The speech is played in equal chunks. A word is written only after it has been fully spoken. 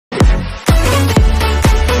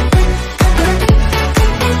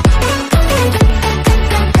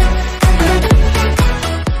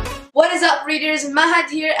guys, Mahad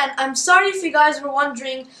here, and I'm sorry if you guys were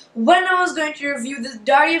wondering when I was going to review the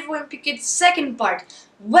Diary of a Wimpy Kid's second part.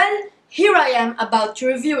 Well, here I am about to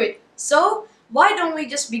review it. So, why don't we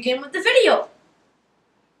just begin with the video?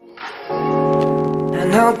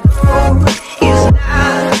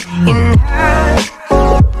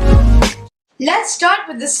 Let's start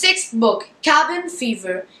with the sixth book, Cabin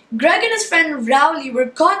Fever. Greg and his friend Rowley were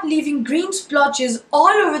caught leaving green splotches all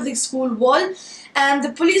over the school wall, and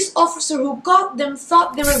the police officer who caught them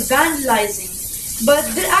thought they were vandalizing. But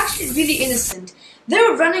they're actually really innocent. They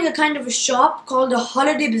were running a kind of a shop called a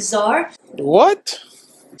holiday bazaar. What?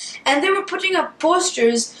 And they were putting up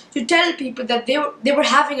posters to tell people that they were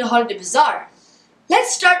having a holiday bazaar.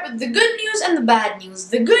 Let's start with the good news and the bad news.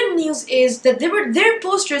 The good news is that their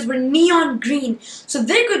posters were neon green, so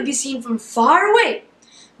they could be seen from far away.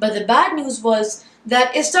 But the bad news was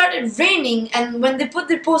that it started raining, and when they put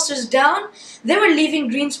their posters down, they were leaving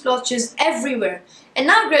green splotches everywhere. And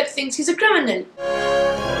now Greg thinks he's a criminal.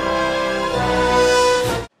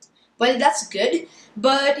 Well, that's good,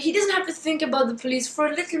 but he doesn't have to think about the police for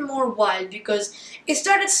a little more while, because it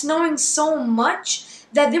started snowing so much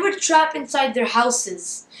that they were trapped inside their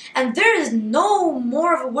houses. And there is no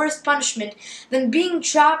more of a worse punishment than being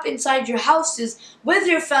trapped inside your houses with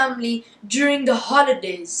your family during the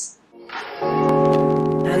holidays.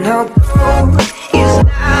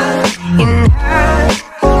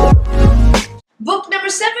 Book number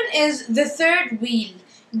 7 is The Third Wheel.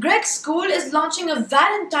 Greg's school is launching a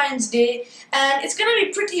Valentine's Day, and it's gonna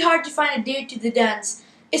be pretty hard to find a date to the dance.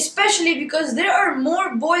 Especially because there are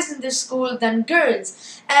more boys in this school than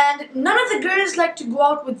girls, and none of the girls like to go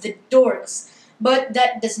out with the dorks. But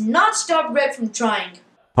that does not stop Greg from trying.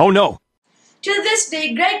 Oh no! Till this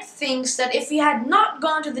day, Greg thinks that if he had not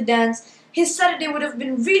gone to the dance, his Saturday would have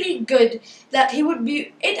been really good, that he would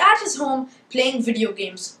be at his home playing video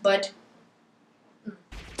games, but...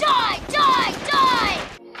 Die! Die! Die!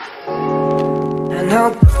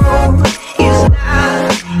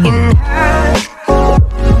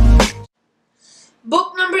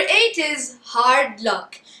 Book number 8 is Hard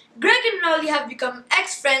Luck. Greg and Rowley have become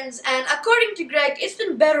ex-friends, and according to Greg, it's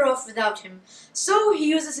been better off without him. So he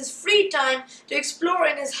uses his free time to explore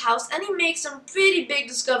in his house, and he makes some pretty big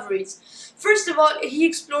discoveries. First of all, he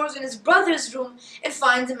explores in his brother's room and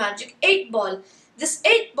finds a magic 8-ball. This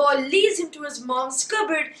 8-ball leads him to his mom's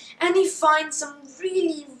cupboard, and he finds some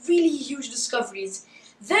really huge discoveries.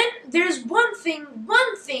 Then there's one thing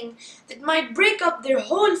that might break up their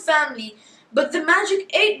whole family, but the magic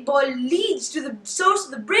 8-ball leads to the source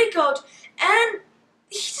of the breakout, and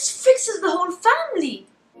he just fixes the whole family.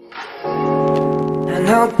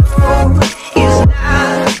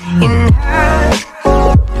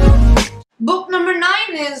 Book number 9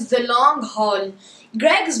 is The Long Haul.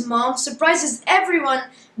 Greg's mom surprises everyone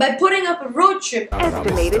by putting up a road trip.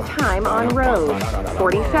 Estimated time on road,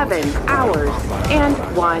 47 hours and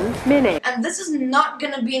 1 minute. And this is not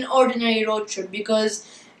gonna be an ordinary road trip, because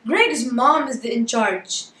Greg's mom is in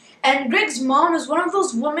charge. And Greg's mom is one of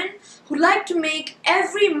those women who like to make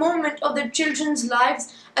every moment of their children's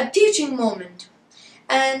lives a teaching moment.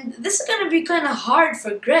 And this is gonna be kinda hard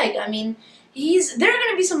for Greg. I mean, there are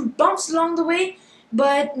gonna be some bumps along the way,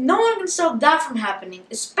 but no one can stop that from happening,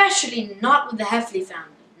 especially not with the Heffley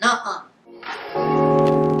family. Nuh-uh.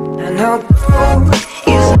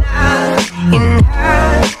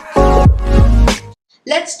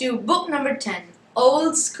 Let's do book number 10,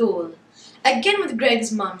 Old School. Again with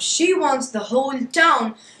Greg's mom, she wants the whole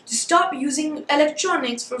town to stop using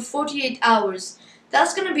electronics for 48 hours.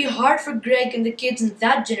 That's gonna be hard for Greg and the kids in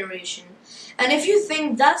that generation. And if you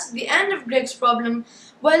think that's the end of Greg's problem,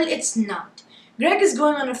 well, it's not. Greg is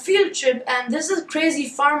going on a field trip, and there's a crazy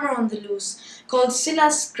farmer on the loose called Scylla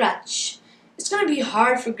Scratch. It's gonna be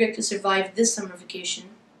hard for Greg to survive this summer vacation.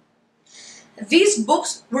 These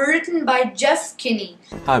books were written by Jeff Kinney.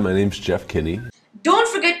 Hi, my name's Jeff Kinney. Don't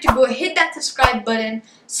forget to go hit that subscribe button,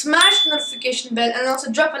 smash the notification bell, and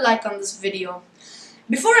also drop a like on this video.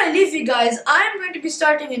 Before I leave you guys, I'm going to be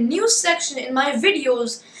starting a new section in my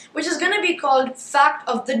videos, which is going to be called Fact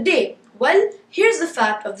of the Day. Well, here's the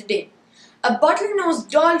fact of the day. A bottlenose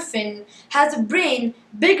dolphin has a brain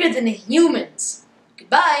bigger than a human's.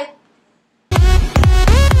 Goodbye.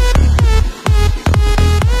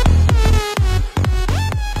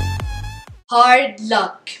 Hard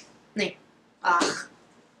luck. Nee. Ah.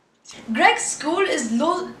 Greg's school is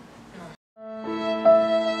low.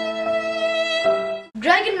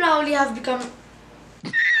 Greg and Rowley have become...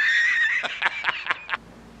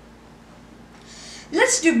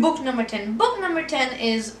 Let's do book number 10. Book number 10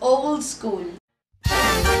 is Old School.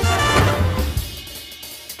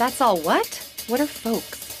 That's all what? What are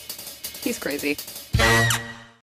folks? He's crazy.